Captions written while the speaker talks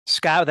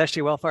Scott with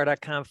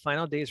SJWellFire.com.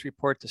 Final days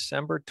report,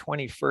 December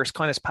 21st.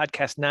 Calling this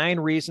podcast 9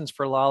 Reasons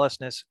for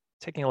Lawlessness.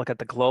 Taking a look at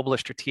the globalist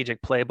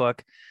strategic playbook.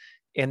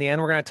 In the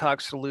end, we're going to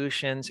talk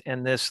solutions.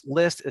 And this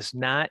list is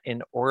not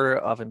in order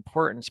of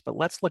importance, but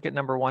let's look at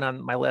number 1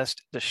 on my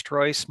list,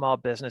 destroy small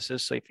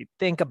businesses. So if you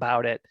think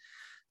about it,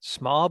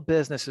 small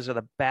businesses are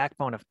the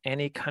backbone of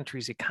any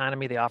country's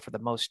economy. They offer the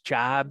most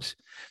jobs.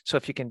 So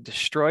if you can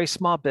destroy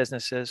small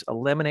businesses,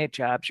 eliminate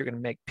jobs, you're going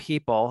to make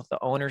people, the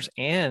owners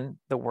and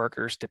the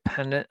workers,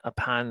 dependent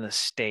upon the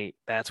state.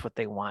 That's what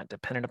they want,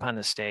 dependent upon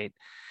the state.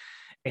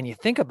 And you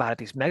think about it,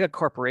 these mega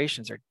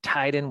corporations are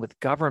tied in with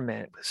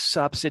government, with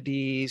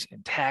subsidies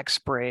and tax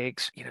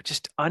breaks,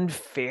 just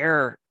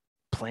unfair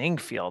playing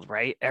field,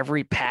 right?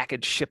 Every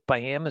package shipped by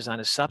Amazon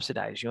is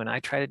subsidized. You and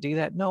I try to do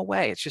that? No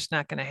way. It's just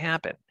not going to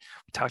happen.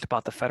 We talked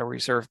about the Federal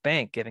Reserve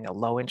Bank giving a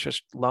low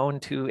interest loan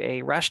to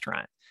a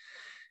restaurant.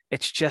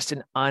 It's just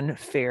an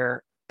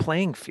unfair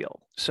playing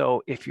field.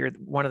 So if you're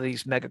one of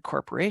these mega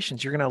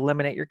corporations, you're going to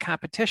eliminate your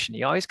competition.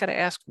 You always got to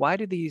ask, why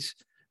do these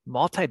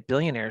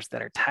multi-billionaires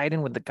that are tied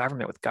in with the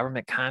government, with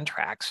government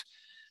contracts,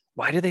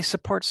 why do they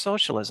support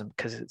socialism?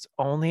 Because it's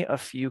only a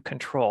few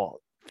control.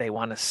 They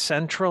want to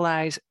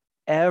centralize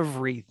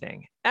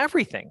everything.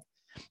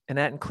 And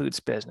that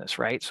includes business,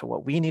 right? So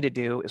what we need to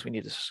do is we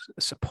need to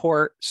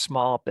support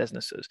small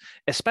businesses,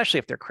 especially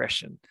if they're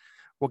Christian.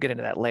 We'll get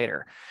into that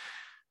later.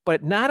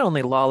 But not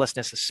only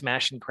lawlessness is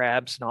smash and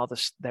grabs and all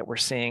this that we're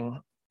seeing,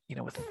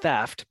 with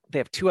theft, they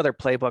have 2 other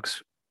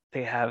playbooks.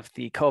 They have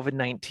the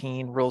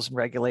COVID-19 rules and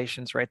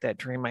regulations, right? That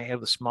dream I had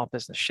with Small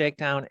Business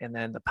Shakedown. And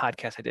then the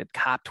podcast I did,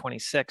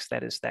 COP26,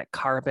 that is that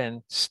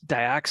carbon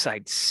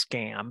dioxide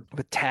scam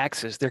with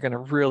taxes. They're going to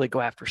really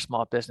go after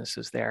small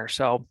businesses there.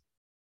 So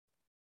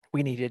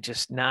we need to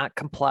just not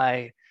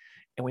comply,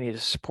 and we need to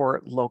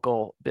support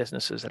local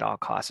businesses at all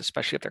costs,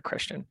 especially if they're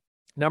Christian.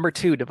 Number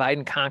 2, divide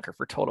and conquer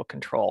for total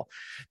control.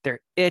 They're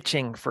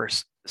itching for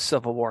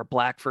civil war,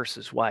 black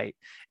versus white,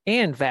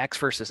 and vax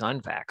versus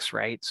unvax,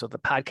 right? So the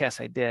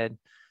podcast I did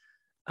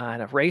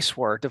on a race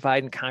war,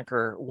 divide and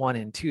conquer 1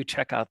 and 2,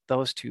 check out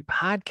those 2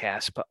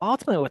 podcasts. But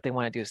ultimately what they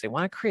want to do is they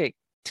want to create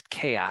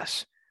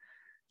chaos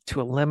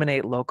to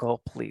eliminate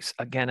local police.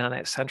 Again, on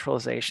that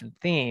centralization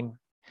theme,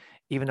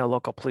 even though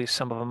local police,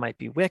 some of them might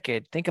be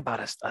wicked, think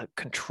about a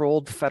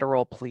controlled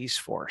federal police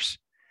force.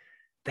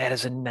 That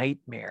is a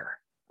nightmare,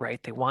 right?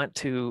 They want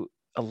to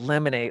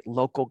eliminate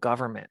local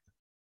government.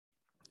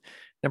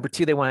 Number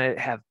 2, they want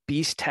to have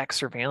beast tech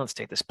surveillance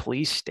state, this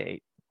police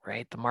state,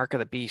 right? The mark of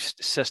the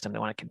beast system. They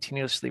want to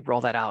continuously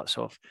roll that out.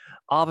 So if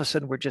all of a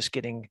sudden we're just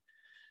cutting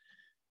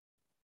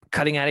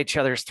at each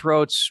other's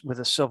throats with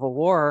a civil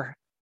war,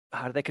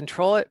 how do they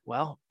control it?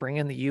 Well, bring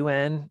in the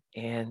UN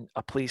and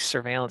a police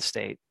surveillance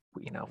state.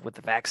 With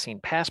the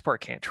vaccine passport,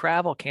 can't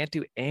travel, can't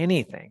do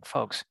anything.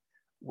 Folks,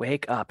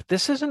 wake up.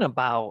 This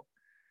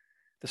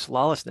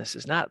lawlessness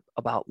is not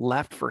about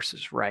left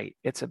versus right.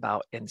 It's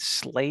about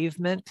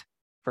enslavement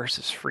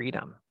versus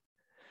freedom.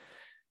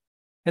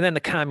 And then the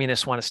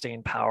communists want to stay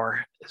in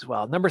power as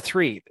well. Number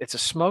 3, it's a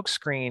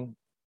smokescreen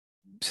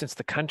since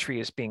the country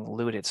is being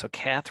looted. So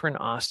Catherine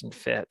Austin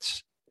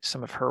Fitts,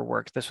 some of her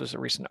work, this was a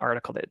recent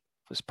article that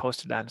was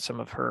posted on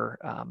some of her,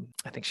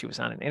 I think she was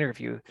on an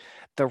interview.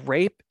 The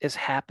rape is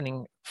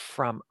happening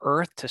from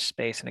Earth to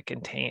space, and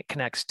it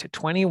connects to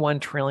 21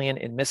 trillion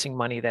in missing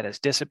money that has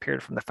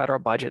disappeared from the federal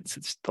budget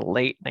since the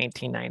late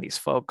 1990s,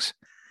 folks.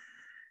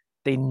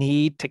 They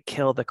need to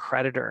kill the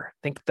creditor.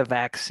 Think the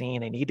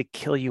vaccine. They need to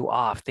kill you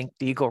off. Think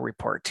Deagle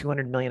report,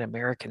 200 million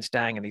Americans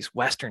dying in these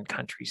Western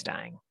countries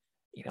dying,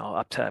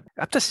 up to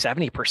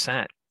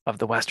 70% of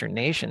the Western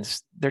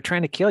nations. They're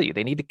trying to kill you.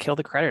 They need to kill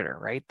the creditor,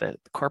 right? The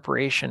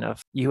corporation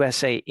of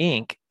USA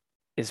Inc.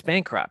 is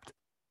bankrupt.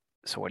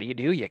 So what do?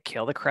 You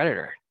kill the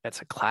creditor.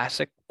 That's a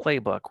classic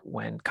playbook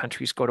when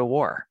countries go to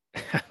war.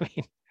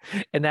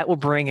 And that will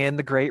bring in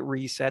the Great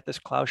Reset, this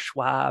Klaus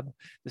Schwab,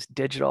 this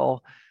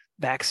digital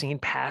vaccine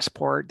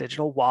passport,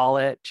 digital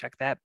wallet. Check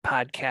that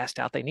podcast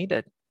out. They need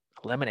to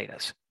eliminate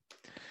us.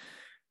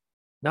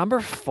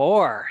 Number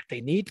 4,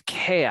 they need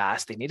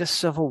chaos. They need a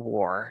civil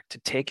war to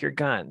take your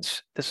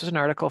guns. This is an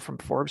article from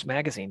Forbes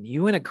magazine.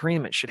 UN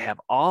agreement should have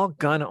all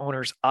gun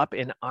owners up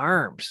in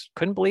arms.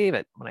 Couldn't believe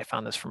it when I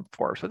found this from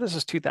Forbes, but this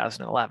is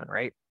 2011,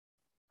 right?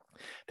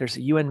 There's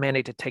a UN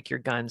mandate to take your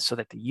guns so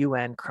that the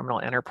UN criminal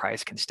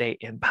enterprise can stay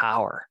in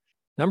power.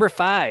 Number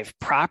 5,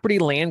 property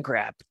land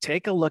grab.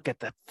 Take a look at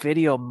the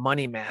video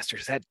Money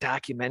Masters, that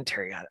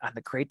documentary on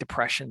the Great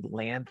Depression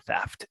land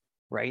theft,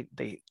 right?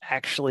 They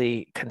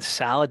actually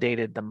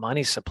consolidated the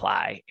money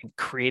supply and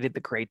created the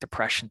Great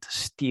Depression to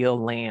steal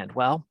land.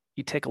 Well,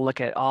 you take a look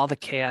at all the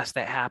chaos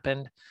that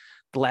happened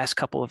the last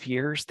couple of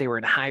years. They were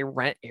in high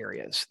rent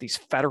areas, these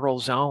federal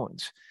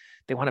zones.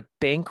 They want to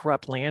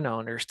bankrupt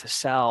landowners to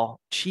sell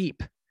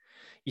cheap.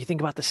 You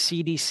think about the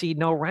CDC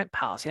no rent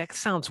policy. That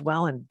sounds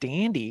well and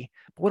dandy,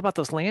 but what about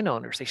those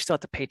landowners? They still have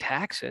to pay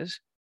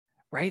taxes,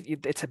 right?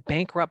 It's a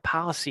bankrupt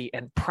policy.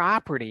 And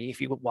property, if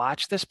you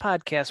watch this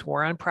podcast,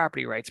 War on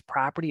Property Rights,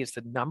 property is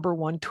the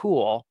 #1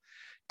 tool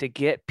to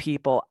get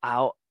people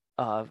out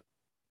of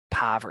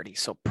poverty.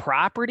 So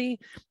property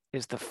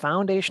is the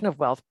foundation of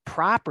wealth.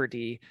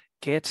 Property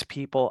gets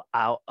people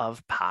out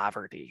of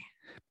poverty.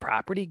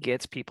 Property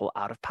gets people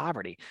out of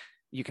poverty.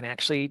 You can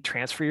actually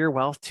transfer your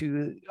wealth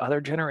to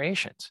other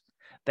generations.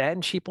 That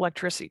and cheap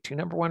electricity, two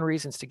number one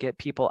reasons to get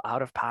people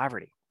out of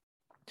poverty.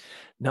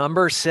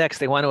 Number 6,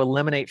 they want to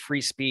eliminate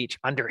free speech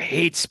under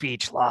hate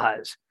speech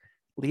laws.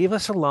 Leave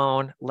us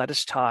alone. Let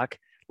us talk.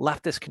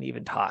 Leftists can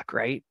even talk,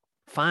 right?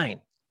 Fine.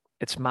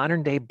 It's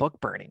modern day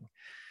book burning.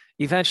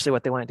 Eventually,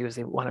 what they want to do is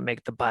they want to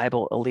make the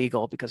Bible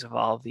illegal because of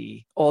all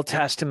the Old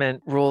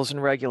Testament rules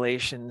and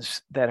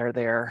regulations that are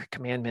there,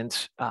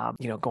 commandments,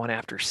 going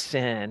after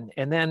sin.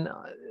 And then,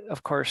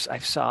 of course, I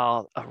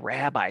saw a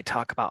rabbi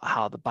talk about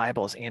how the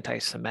Bible is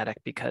anti-Semitic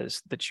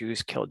because the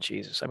Jews killed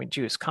Jesus. I mean,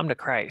 Jews, come to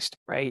Christ,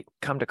 right?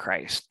 Come to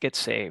Christ, get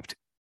saved.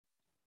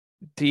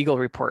 The Eagle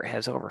Report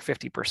has over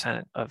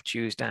 50% of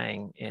Jews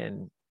dying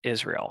in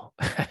Israel.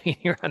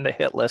 You're on the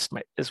hit list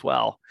as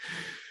well.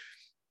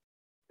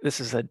 This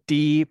is a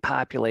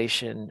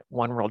depopulation,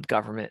 one world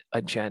government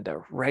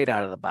agenda right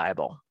out of the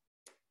Bible.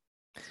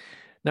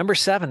 Number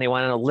 7, they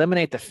want to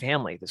eliminate the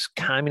family, this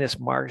communist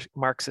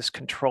Marxist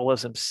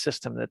controlism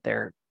system that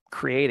they're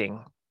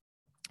creating.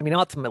 I mean,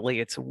 ultimately,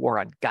 it's a war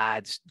on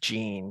God's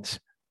genes,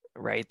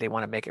 right? They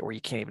want to make it where you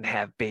can't even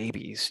have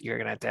babies. You're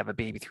going to have a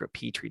baby through a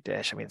petri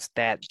dish. I mean, it's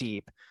that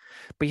deep.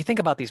 But you think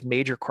about these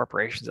major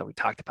corporations that we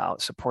talked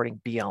about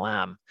supporting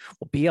BLM.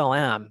 Well,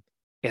 BLM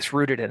is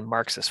rooted in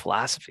Marxist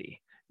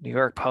philosophy. New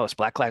York Post,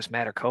 Black Lives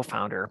Matter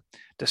co-founder,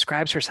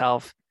 describes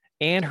herself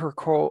and her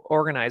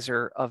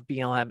co-organizer of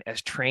BLM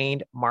as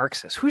trained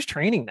Marxists. Who's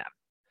training them?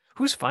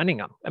 Who's funding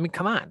them? I mean,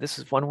 come on, this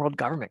is one world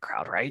government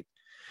crowd, right?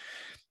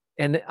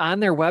 And on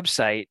their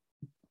website,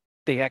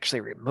 they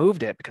actually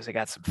removed it because they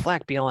got some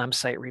flack. BLM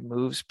site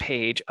removes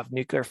page of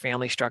nuclear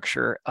family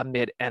structure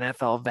amid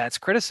NFL vets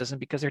criticism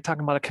because they're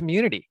talking about a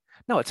community.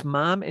 No, it's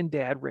mom and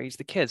dad raise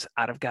the kids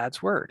out of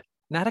God's word,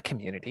 not a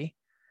community,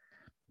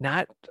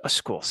 not a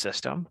school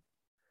system,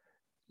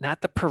 not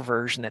the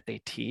perversion that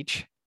they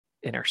teach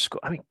in our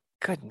school. I mean,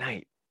 good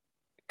night,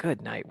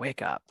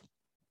 wake up.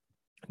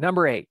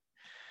 Number 8,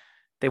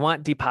 they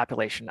want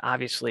depopulation.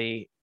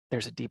 Obviously,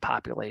 there's a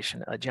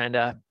depopulation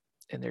agenda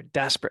and they're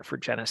desperate for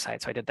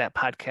genocide. So I did that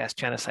podcast,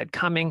 Genocide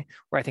Coming,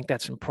 where I think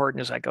that's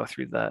important as I go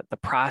through the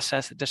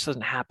process. It just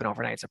doesn't happen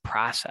overnight, it's a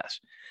process.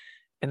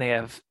 And they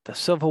have the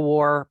Civil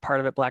War,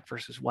 part of it, black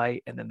versus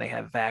white, and then they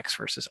have vax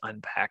versus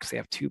unvax. They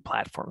have 2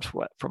 platforms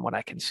from what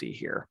I can see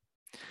here.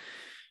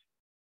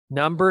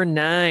 Number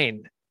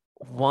 9,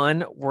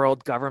 one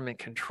world government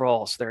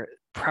control. So their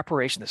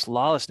preparation, this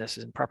lawlessness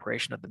is in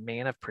preparation of the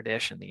man of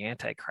perdition, the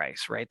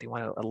Antichrist, right? They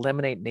want to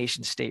eliminate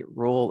nation state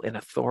rule and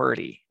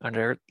authority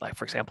under, like,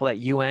 for example, that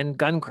UN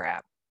gun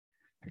grab.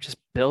 They're just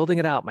building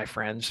it out, my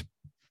friends.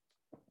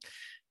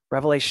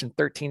 Revelation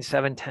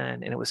 13:7-10,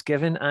 and it was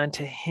given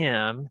unto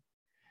him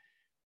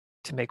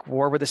to make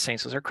war with the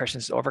saints, those are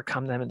Christians, to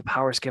overcome them, and the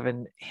power is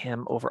given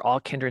him over all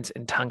kindreds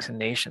and tongues and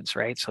nations,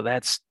 right? So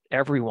that's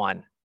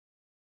everyone.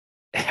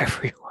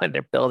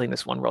 They're building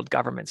this one world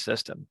government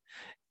system,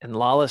 and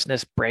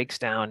lawlessness breaks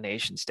down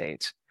nation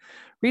states.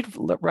 Read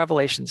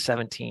Revelation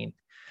 17.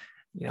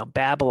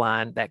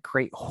 Babylon, that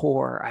great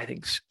whore, I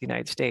think the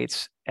United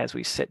States, as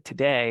we sit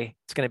today,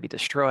 it's going to be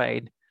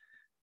destroyed.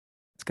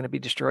 It's going to be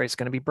destroyed. It's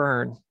going to be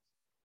burned.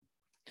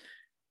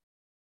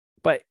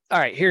 But all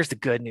right, here's the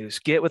good news.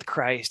 Get with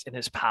Christ and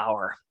his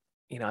power.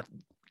 1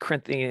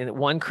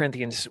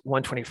 Corinthians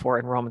 1:24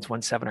 and Romans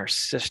 1:7 are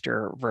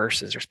sister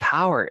verses. There's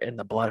power in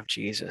the blood of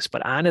Jesus,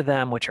 but unto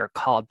them which are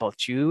called, both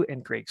Jew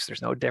and Greeks,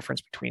 there's no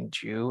difference between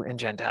Jew and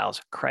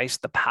Gentiles.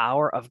 Christ, the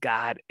power of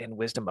God and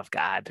wisdom of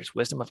God. There's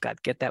wisdom of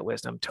God. Get that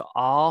wisdom. To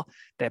all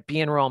that be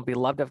in Rome,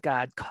 beloved of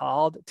God,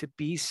 called to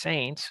be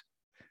saints.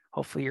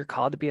 Hopefully you're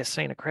called to be a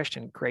saint, a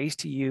Christian. Grace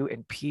to you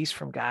and peace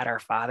from God our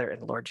Father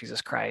and the Lord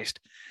Jesus Christ.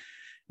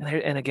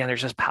 And again,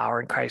 there's just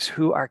power in Christ,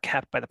 who are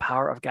kept by the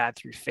power of God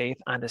through faith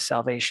unto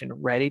salvation,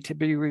 ready to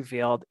be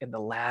revealed in the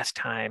last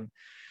time.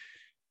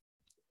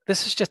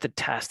 This is just a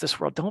test. This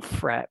world, don't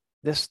fret.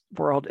 This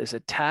world is a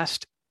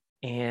test,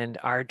 and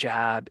our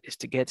job is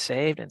to get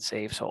saved and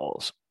save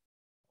souls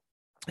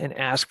and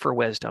ask for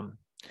wisdom.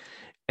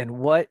 And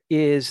what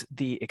is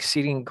the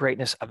exceeding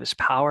greatness of his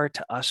power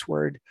to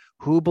usward,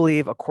 who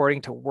believe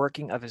according to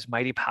working of his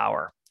mighty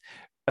power?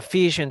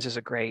 Ephesians is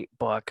a great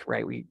book,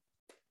 right?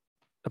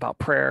 About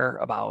prayer,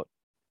 about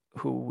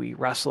who we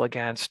wrestle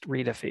against.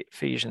 Read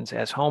Ephesians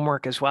as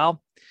homework as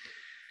well.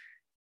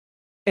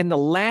 In the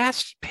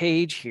last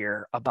page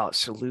here about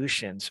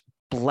solutions,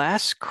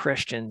 bless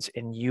Christians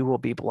and you will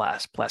be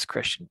blessed. Bless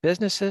Christian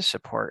businesses,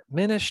 support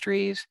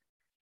ministries,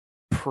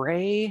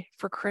 pray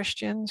for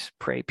Christians,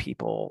 pray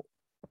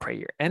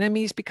your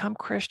enemies become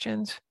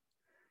Christians.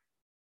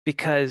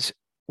 Because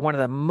one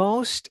of the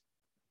most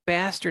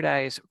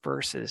bastardized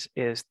verses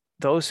is,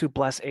 those who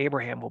bless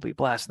Abraham will be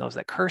blessed, and those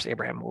that curse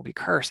Abraham will be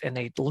cursed. And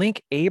they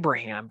link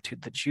Abraham to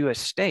the Jewish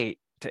state,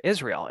 to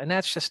Israel. And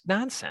that's just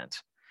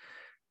nonsense.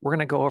 We're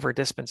going to go over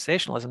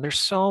dispensationalism. There's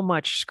so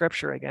much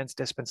scripture against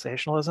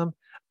dispensationalism.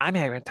 I'm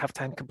having a tough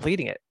time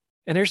completing it.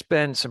 And there's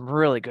been some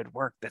really good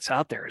work that's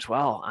out there as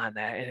well on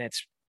that. And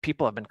it's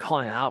people have been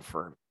calling it out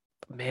for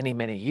many,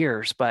 many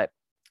years. But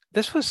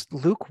this was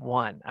Luke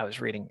 1 I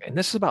was reading, and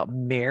this is about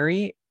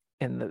Mary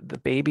and the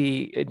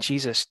baby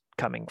Jesus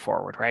coming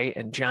forward, right?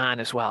 And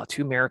John as well,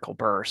 two miracle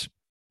births,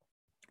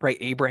 right?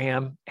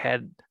 Abraham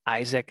had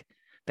Isaac.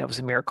 That was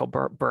a miracle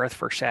birth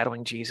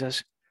foreshadowing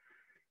Jesus.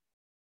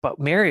 But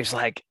Mary's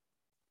like,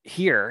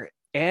 here,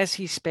 as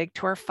he spake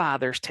to our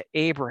fathers, to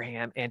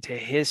Abraham and to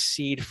his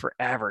seed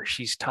forever.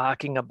 She's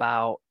talking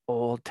about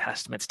Old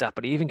Testament stuff,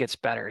 but it even gets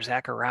better.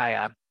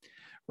 Zechariah,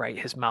 right?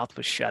 His mouth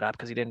was shut up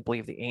because he didn't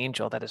believe the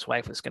angel that his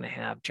wife was going to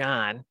have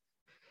John.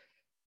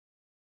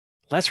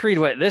 Let's read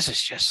what this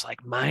is, just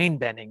like mind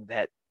bending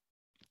that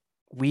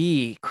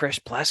we,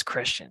 blessed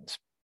Christians,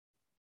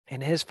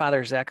 and his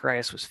father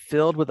Zacharias was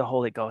filled with the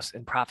Holy Ghost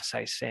and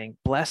prophesied, saying,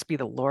 Blessed be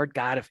the Lord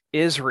God of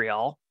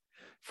Israel,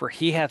 for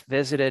he hath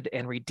visited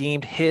and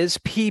redeemed his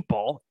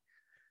people,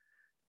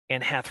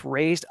 and hath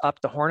raised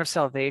up the horn of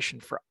salvation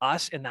for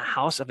us in the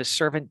house of his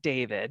servant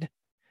David.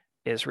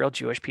 Israel,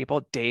 Jewish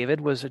people.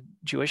 David was a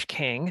Jewish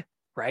king,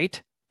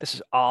 right? This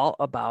is all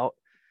about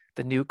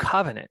the new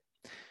covenant,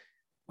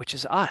 which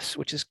is us,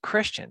 which is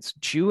Christians,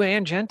 Jew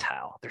and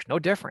Gentile. There's no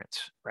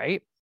difference,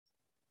 right?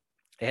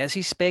 As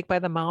he spake by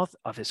the mouth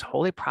of his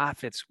holy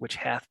prophets, which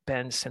hath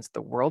been since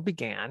the world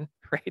began,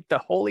 right? The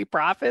holy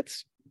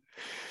prophets,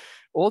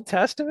 Old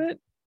Testament,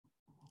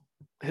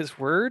 his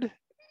word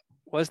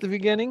was the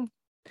beginning,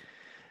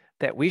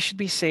 that we should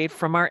be saved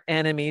from our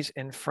enemies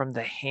and from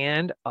the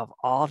hand of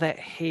all that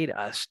hate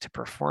us, to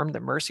perform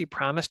the mercy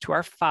promised to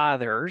our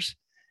fathers,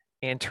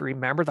 and to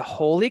remember the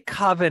holy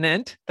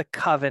covenant, the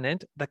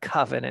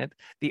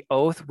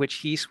oath which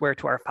he swore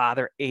to our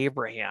father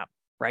Abraham,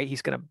 right?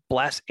 He's going to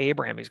bless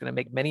Abraham. He's going to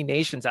make many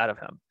nations out of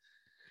him.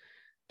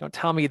 Don't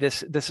tell me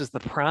this is the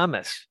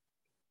promise,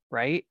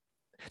 right?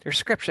 There's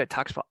scripture that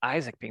talks about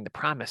Isaac being the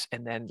promise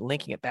and then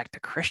linking it back to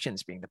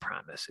Christians being the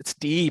promise. It's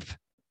deep.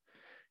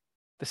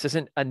 This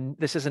isn't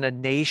a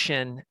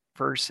nation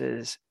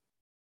versus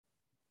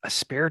a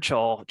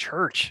spiritual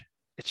church.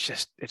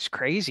 It's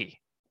crazy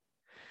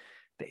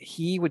that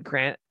he would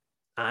grant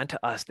unto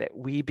us that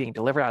we, being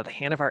delivered out of the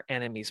hand of our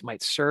enemies,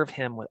 might serve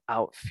him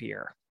without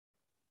fear.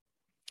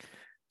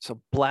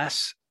 So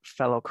bless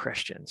fellow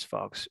Christians,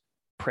 folks.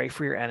 Pray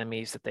for your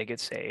enemies that they get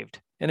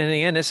saved. And in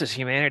the end, this is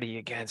humanity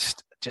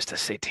against just a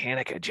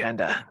satanic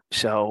agenda.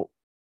 So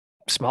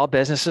small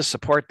businesses,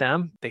 support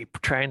them. They're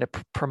trying to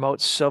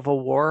promote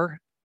civil war.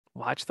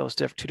 Watch those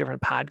two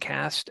different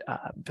podcasts,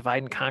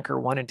 Divide and Conquer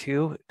 1 and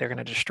 2. They're going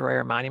to destroy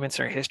our monuments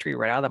and our history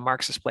right out of the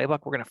Marxist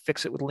playbook. We're going to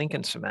fix it with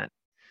Lincoln cement.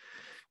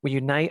 We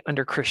unite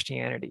under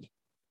Christianity,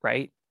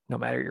 right? No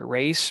matter your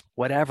race,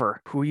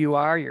 whatever, who you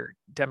are, your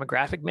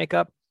demographic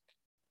makeup,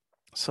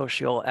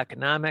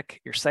 socioeconomic,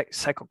 your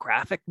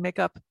psychographic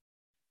makeup,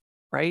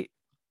 right?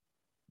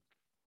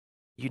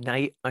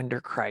 Unite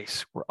under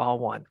Christ. We're all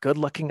one. Good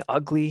looking,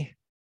 ugly,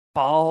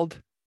 bald.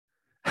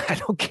 I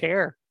don't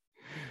care.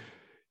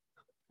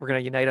 We're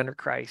going to unite under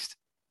Christ.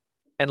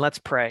 And let's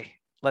pray.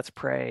 Let's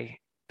pray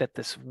that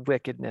this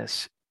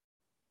wickedness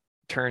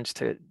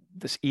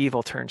this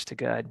evil turns to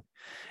good.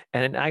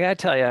 And I got to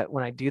tell you,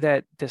 when I do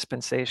that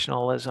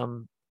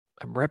dispensationalism,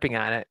 I'm ripping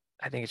on it.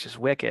 I think it's just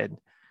wicked.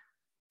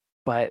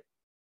 But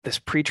this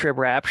pre-trib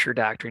rapture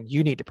doctrine,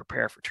 you need to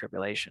prepare for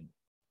tribulation.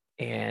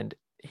 And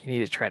you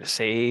need to try to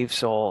save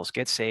souls,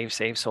 get saved,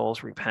 save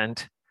souls,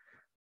 repent.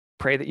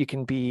 Pray that you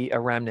can be a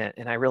remnant.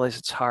 And I realize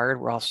it's hard.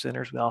 We're all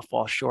sinners. We all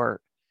fall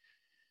short.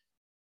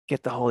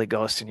 Get the Holy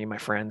Ghost in you, my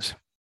friends.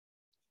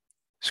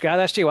 Scott,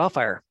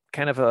 SJWellFire.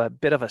 Kind of a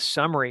bit of a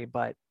summary,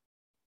 but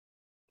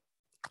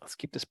let's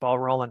keep this ball rolling.